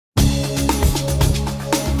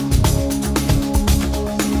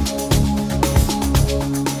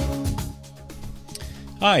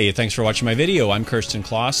Hi, thanks for watching my video. I'm Kersten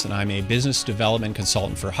Kloss and I'm a business development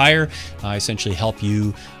consultant for hire. I essentially help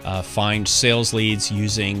you find sales leads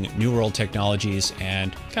using New World technologies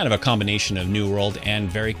and kind of a combination of New World and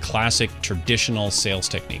very classic traditional sales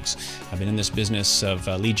techniques. I've been in this business of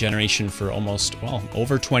lead generation for almost, well,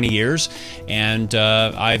 over 20 years, and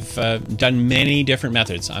I've done many different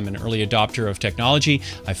methods. I'm an early adopter of technology.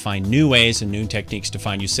 I find new ways and new techniques to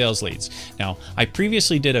find you sales leads. Now, I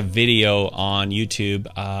previously did a video on YouTube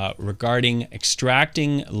regarding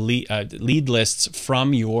extracting lead lists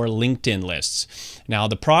from your LinkedIn lists. Now,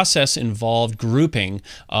 the process involved grouping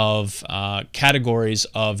of categories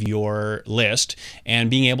of your list and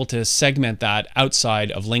being able to segment that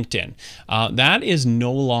outside of LinkedIn. That is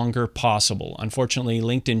no longer possible. Unfortunately,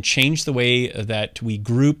 LinkedIn changed the way that we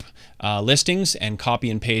group listings and copy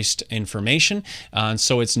and paste information,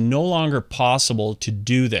 so it's no longer possible to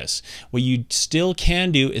do this. What you still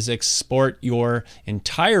can do is export your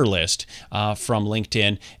entire list from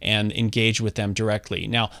LinkedIn and engage with them directly.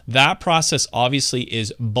 Now, that process obviously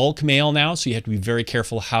is bulk mail now, so you have to be very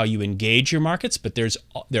careful how you engage your markets, but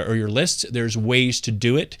there are your lists. There's ways to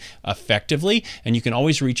do it effectively, and you can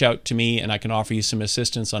always reach out to me and I can offer you some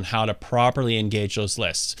assistance on how to properly engage those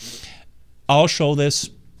lists. I'll show this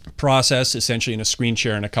process essentially in a screen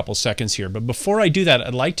share in a couple seconds here. But before I do that,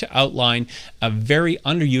 I'd like to outline a very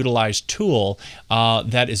underutilized tool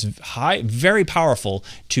that is very powerful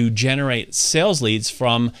to generate sales leads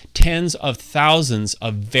from tens of thousands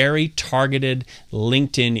of very targeted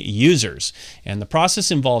LinkedIn users. And the process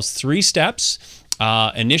involves 3 steps.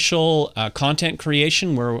 Initial content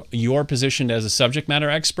creation, where you're positioned as a subject matter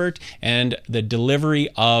expert, and the delivery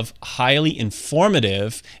of highly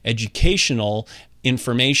informative, educational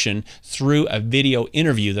information through a video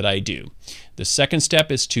interview that I do. The second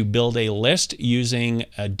step is to build a list using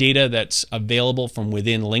data that's available from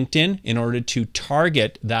within LinkedIn in order to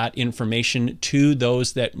target that information to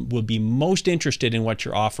those that will be most interested in what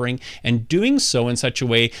you're offering, and doing so in such a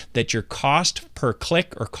way that your cost per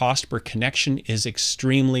click or cost per connection is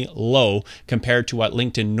extremely low compared to what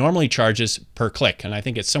LinkedIn normally charges per click. And I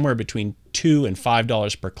think it's somewhere between $2 and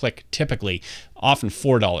 $5 per click typically, often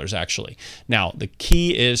 $4 actually. Now, the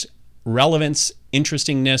key is relevance,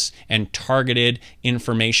 interestingness, and targeted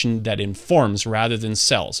information that informs rather than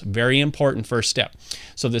sells. Very important first step.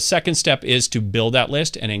 So the second step is to build that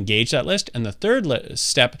list and engage that list. And the third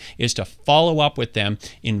step is to follow up with them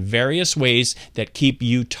in various ways that keep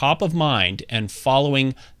you top of mind and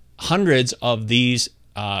following hundreds of these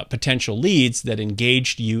potential leads that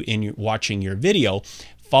engaged you in watching your video,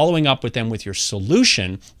 following up with them with your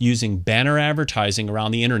solution using banner advertising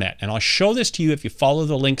around the internet. And I'll show this to you. If you follow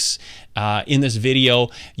the links in this video,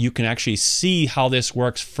 you can actually see how this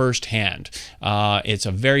works firsthand. It's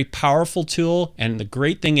a very powerful tool, and the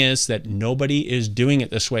great thing is that nobody is doing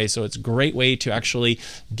it this way, so it's a great way to actually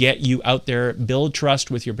get you out there, build trust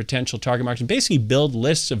with your potential target market, and basically build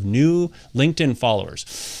lists of new LinkedIn followers.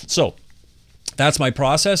 So that's my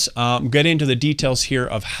process. Get into the details here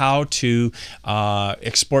of how to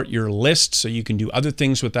export your list so you can do other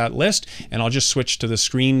things with that list. And I'll just switch to the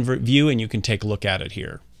screen view and you can take a look at it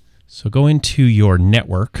here. So go into your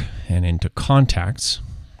network and into contacts.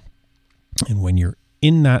 And when you're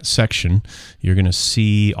in that section, you're going to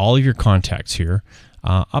see all of your contacts here.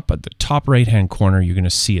 Up at the top right-hand corner, you're going to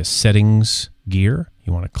see a settings gear.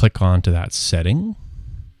 You want to click onto that setting,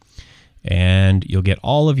 and you'll get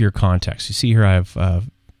all of your contacts. You see here I have,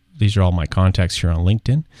 these are all my contacts here on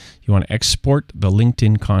LinkedIn. You want to export the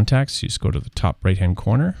LinkedIn contacts. You just go to the top right-hand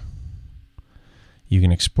corner. You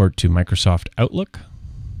can export to Microsoft Outlook,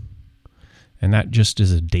 and that just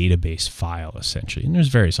is a database file essentially. And there's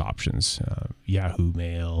various options, Yahoo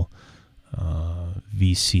Mail,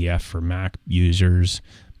 VCF for Mac users.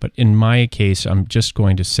 But in my case, I'm just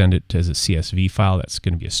going to send it as a CSV file. That's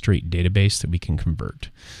going to be a straight database that we can convert.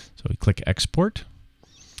 So we click export.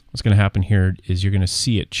 What's going to happen here is you're going to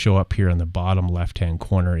see it show up here on the bottom left-hand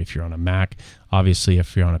corner if you're on a Mac. Obviously,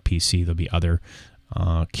 if you're on a PC, there'll be other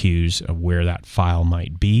cues of where that file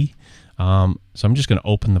might be. So I'm just going to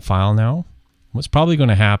open the file now. What's probably going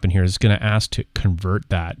to happen here is it's going to ask to convert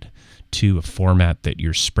that to a format that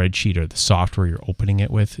your spreadsheet or the software you're opening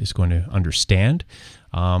it with is going to understand.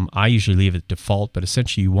 I usually leave it default, but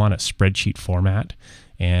essentially you want a spreadsheet format,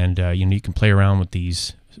 and you can play around with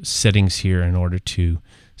these settings here in order to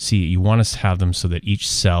see. You want to have them so that each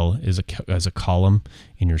cell is as a column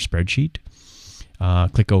in your spreadsheet.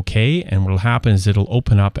 Click OK, and what will happen is it'll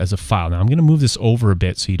open up as a file. Now I'm going to move this over a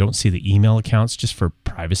bit so you don't see the email accounts, just for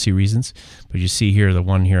privacy reasons. But you see here, the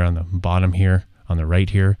one here on the bottom here, on the right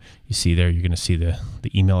here, you see there, you're going to see the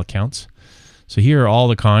email accounts. So here are all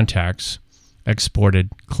the contacts exported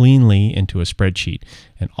cleanly into a spreadsheet.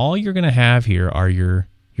 And all you're going to have here are your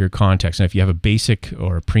contacts. Now, if you have a basic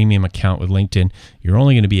or a premium account with LinkedIn, you're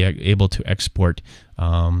only going to be able to export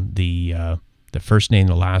the first name,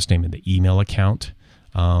 the last name, and the email account.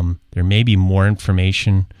 There may be more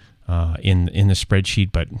information in the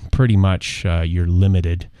spreadsheet, but pretty much you're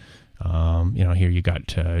limited. Here you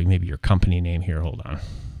got maybe your company name here. Hold on.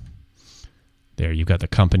 There, you've got the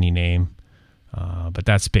company name, but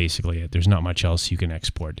that's basically it. There's not much else you can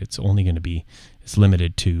export. It's only going to be, it's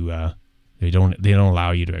limited to, they don't allow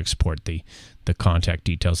you to export the contact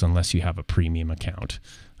details unless you have a premium account.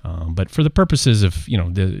 But for the purposes of,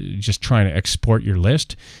 just trying to export your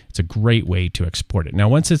list, it's a great way to export it. Now,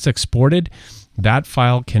 once it's exported, that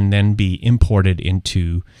file can then be imported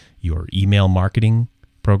into your email marketing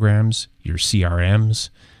programs, your CRMs,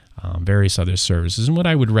 various other services. And what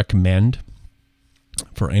I would recommend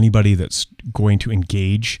for anybody that's going to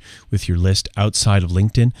engage with your list outside of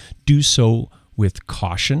LinkedIn, do so with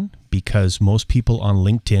caution, because most people on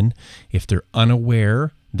LinkedIn, if they're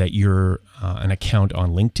unaware that you're an account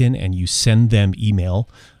on LinkedIn and you send them email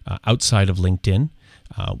outside of LinkedIn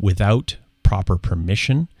without proper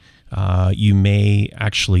permission, you may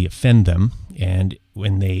actually offend them. And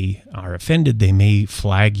when they are offended, they may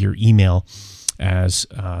flag your email as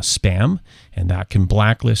spam, and that can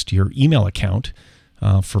blacklist your email account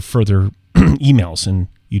for further emails. And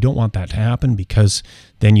you don't want that to happen, because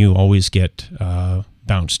then you always get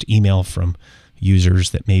bounced email from users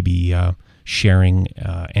that may be sharing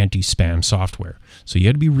anti-spam software. So you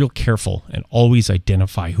have to be real careful and always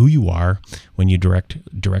identify who you are when you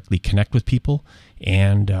directly connect with people,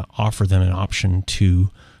 and offer them an option to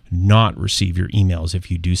not receive your emails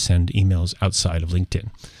if you do send emails outside of LinkedIn.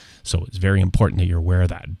 So it's very important that you're aware of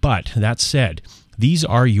that. But that said, these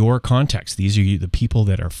are your contacts. These are the people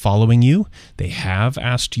that are following you. They have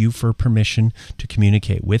asked you for permission to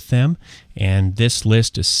communicate with them. And this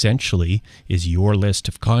list essentially is your list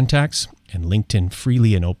of contacts. And LinkedIn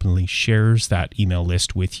freely and openly shares that email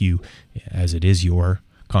list with you as it is your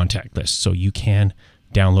contact list. So you can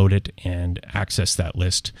download it and access that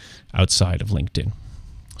list outside of LinkedIn.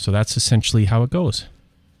 So that's essentially how it goes.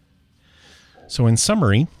 So in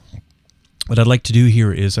summary, what I'd like to do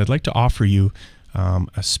here is I'd like to offer you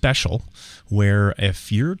a special where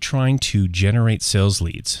if you're trying to generate sales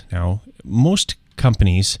leads. Now, most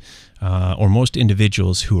companies or most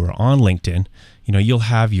individuals who are on LinkedIn, you'll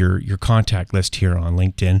have your contact list here on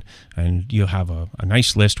LinkedIn, and you'll have a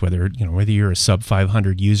nice list, whether you're a sub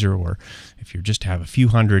 500 user or if you just have a few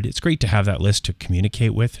hundred. It's great to have that list to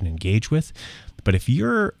communicate with and engage with. But if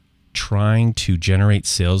you're trying to generate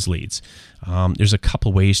sales leads, there's a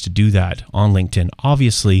couple ways to do that on LinkedIn.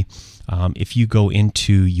 Obviously, if you go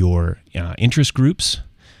into your interest groups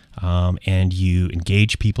and you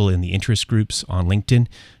engage people in the interest groups on LinkedIn,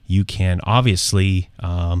 you can obviously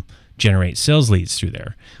generate sales leads through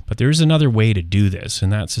there. But there's another way to do this,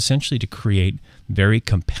 and that's essentially to create very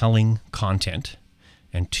compelling content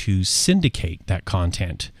and to syndicate that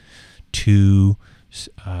content to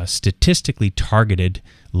statistically targeted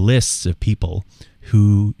lists of people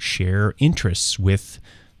who share interests with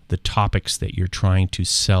the topics that you're trying to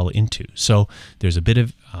sell into. So there's a bit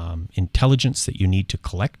of intelligence that you need to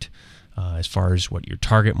collect as far as what your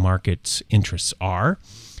target market's interests are.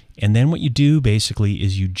 And then what you do basically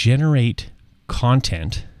is you generate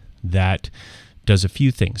content that does a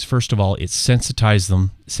few things. First of all, it sensitizes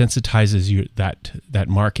that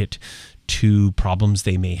market to problems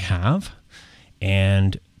they may have,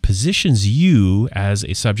 and positions you as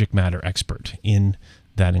a subject matter expert in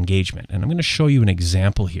that engagement. And I'm going to show you an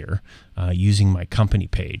example here using my company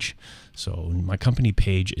page. So my company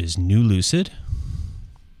page is New Lucid.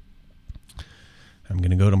 I'm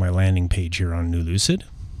going to go to my landing page here on New Lucid.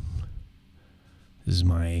 This is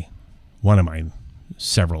one of my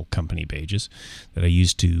several company pages that I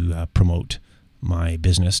use to promote my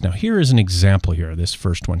business. Now here is an example here, this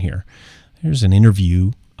first one here. Here's an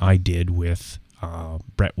interview I did with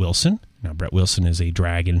Brett Wilson. Now Brett Wilson is a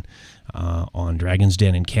dragon on Dragon's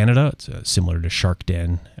Den in Canada. It's similar to Shark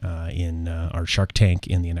Den or Shark Tank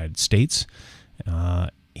in the United States.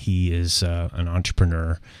 He is an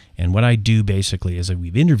entrepreneur, and what I do basically is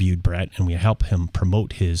we've interviewed Brett and we help him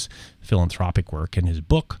promote his philanthropic work and his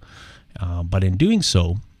book. But in doing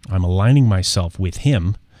so, I'm aligning myself with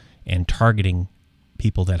him and targeting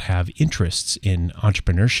people that have interests in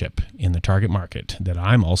entrepreneurship in the target market that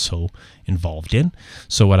I'm also involved in.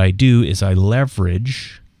 So what I do is I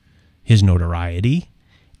leverage his notoriety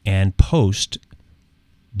and post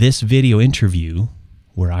this video interview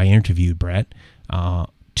where I interviewed Brett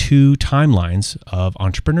to timelines of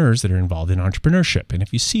entrepreneurs that are involved in entrepreneurship. And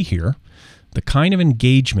if you see here, the kind of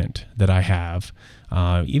engagement that I have,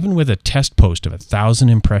 even with a test post of 1,000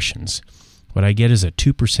 impressions, what I get is a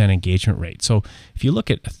 2% engagement rate. So if you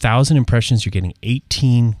look at 1,000 impressions, you're getting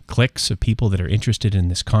 18 clicks of people that are interested in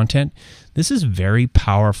this content. This is very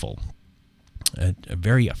powerful, a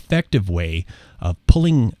very effective way of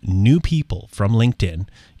pulling new people from LinkedIn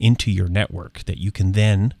into your network that you can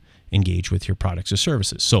then engage with your products or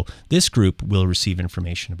services. So this group will receive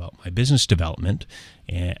information about my business development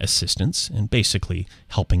assistance and basically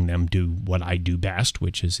helping them do what I do best,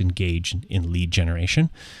 which is engage in lead generation.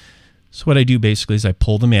 So what I do basically is I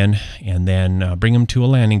pull them in and then bring them to a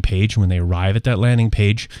landing page. When they arrive at that landing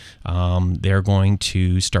page, they're going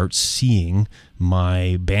to start seeing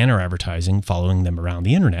my banner advertising following them around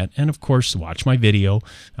the internet, and of course watch my video,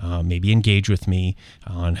 maybe engage with me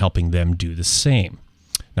on helping them do the same.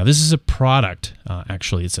 Now this is a product,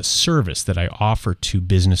 actually it's a service that I offer to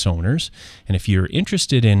business owners, and if you're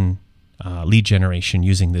interested in lead generation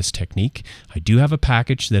using this technique, I do have a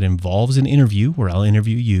package that involves an interview where I'll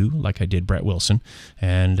interview you like I did Brett Wilson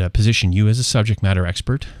and position you as a subject matter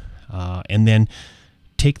expert, and then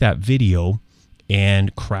take that video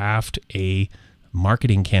and craft a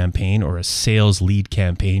marketing campaign or a sales lead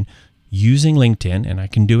campaign using LinkedIn, and I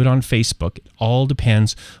can do it on Facebook. It all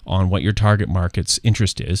depends on what your target market's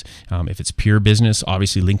interest is. If it's pure business,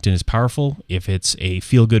 obviously LinkedIn is powerful. If it's a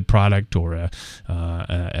feel-good product or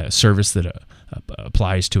a service that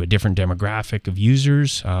applies to a different demographic of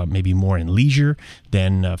users, maybe more in leisure,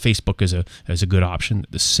 then Facebook is a good option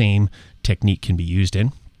that the same technique can be used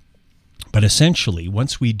in. But essentially,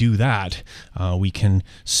 once we do that, we can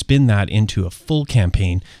spin that into a full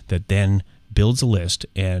campaign that then builds a list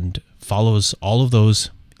and follows all of those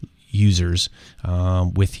users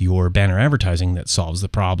with your banner advertising that solves the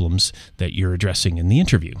problems that you're addressing in the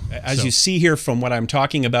interview. As you see here from what I'm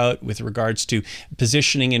talking about with regards to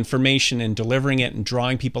positioning information and delivering it and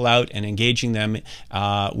drawing people out and engaging them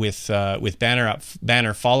with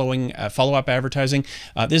banner follow-up advertising,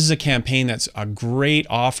 this is a campaign that's a great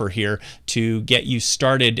offer here to get you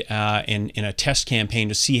started in a test campaign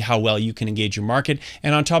to see how well you can engage your market.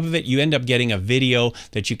 And on top of it, you end up getting a video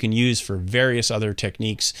that you can use for various other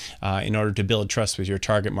techniques in order to build trust with your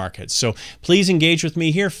target market. So please engage with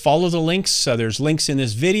me here. Follow the links. There's links in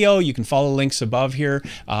this video. You can follow links above here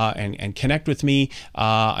and connect with me.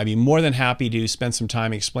 I'd be more than happy to spend some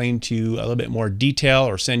time explaining to you a little bit more detail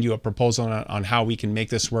or send you a proposal on how we can make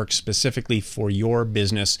this work specifically for your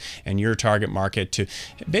business and your target market to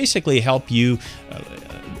basically help you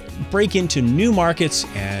break into new markets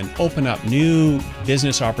and open up new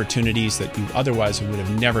business opportunities that you otherwise would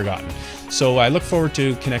have never gotten. So I look forward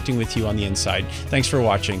to connecting with you on the inside. Thanks for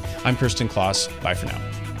watching. I'm Kersten Kloss. Bye for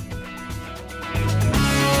now.